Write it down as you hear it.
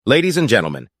Ladies and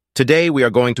gentlemen, today we are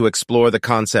going to explore the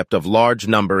concept of large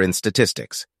number in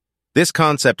statistics. This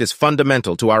concept is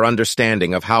fundamental to our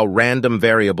understanding of how random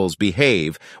variables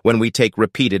behave when we take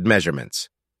repeated measurements.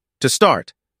 To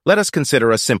start, let us consider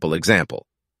a simple example.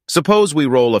 Suppose we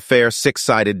roll a fair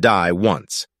six-sided die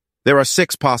once. There are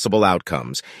 6 possible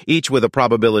outcomes, each with a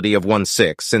probability of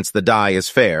 1/6 since the die is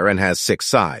fair and has 6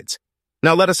 sides.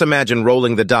 Now let us imagine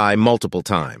rolling the die multiple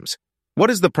times. What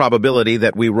is the probability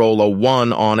that we roll a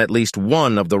 1 on at least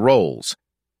one of the rolls?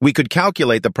 We could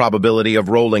calculate the probability of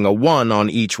rolling a 1 on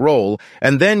each roll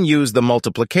and then use the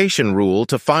multiplication rule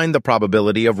to find the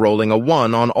probability of rolling a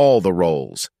 1 on all the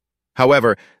rolls.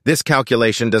 However, this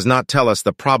calculation does not tell us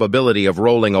the probability of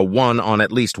rolling a 1 on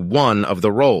at least one of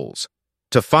the rolls.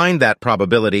 To find that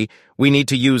probability, we need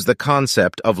to use the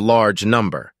concept of large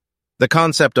number. The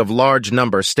concept of large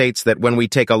number states that when we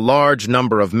take a large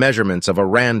number of measurements of a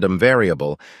random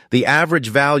variable, the average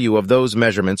value of those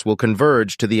measurements will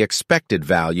converge to the expected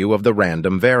value of the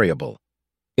random variable.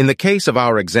 In the case of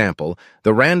our example,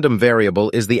 the random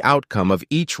variable is the outcome of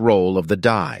each roll of the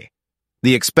die.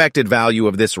 The expected value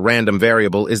of this random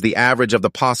variable is the average of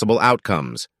the possible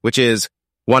outcomes, which is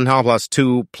 1 plus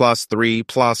 2 plus 3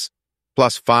 plus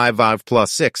 5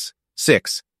 plus 6,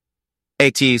 6.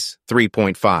 ATs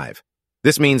 3.5.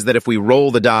 This means that if we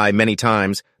roll the die many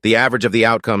times, the average of the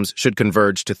outcomes should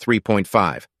converge to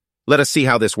 3.5. Let us see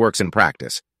how this works in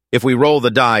practice. If we roll the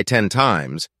die 10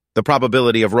 times, the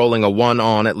probability of rolling a 1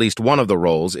 on at least one of the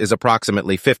rolls is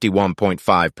approximately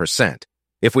 51.5%.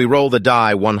 If we roll the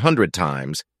die 100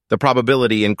 times, the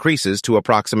probability increases to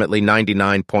approximately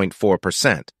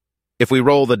 99.4%. If we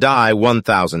roll the die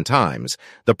 1,000 times,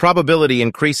 the probability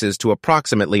increases to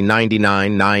approximately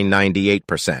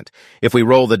 99.998%. If we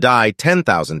roll the die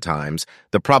 10,000 times,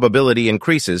 the probability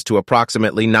increases to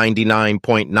approximately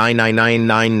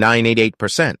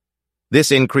 99.9999988%.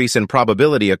 This increase in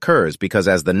probability occurs because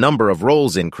as the number of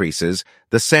rolls increases,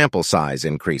 the sample size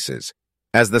increases.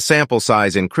 As the sample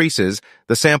size increases,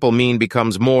 the sample mean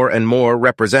becomes more and more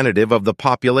representative of the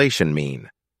population mean.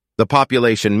 The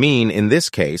population mean, in this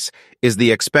case, is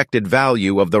the expected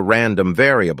value of the random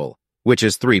variable, which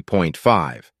is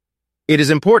 3.5. It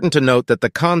is important to note that the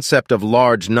concept of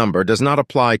large number does not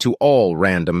apply to all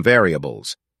random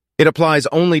variables. It applies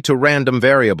only to random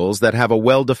variables that have a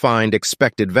well-defined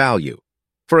expected value.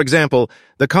 For example,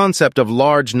 the concept of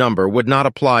large number would not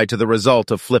apply to the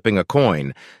result of flipping a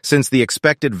coin, since the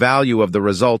expected value of the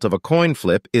result of a coin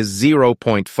flip is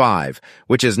 0.5,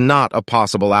 which is not a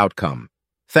possible outcome.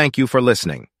 Thank you for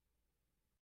listening.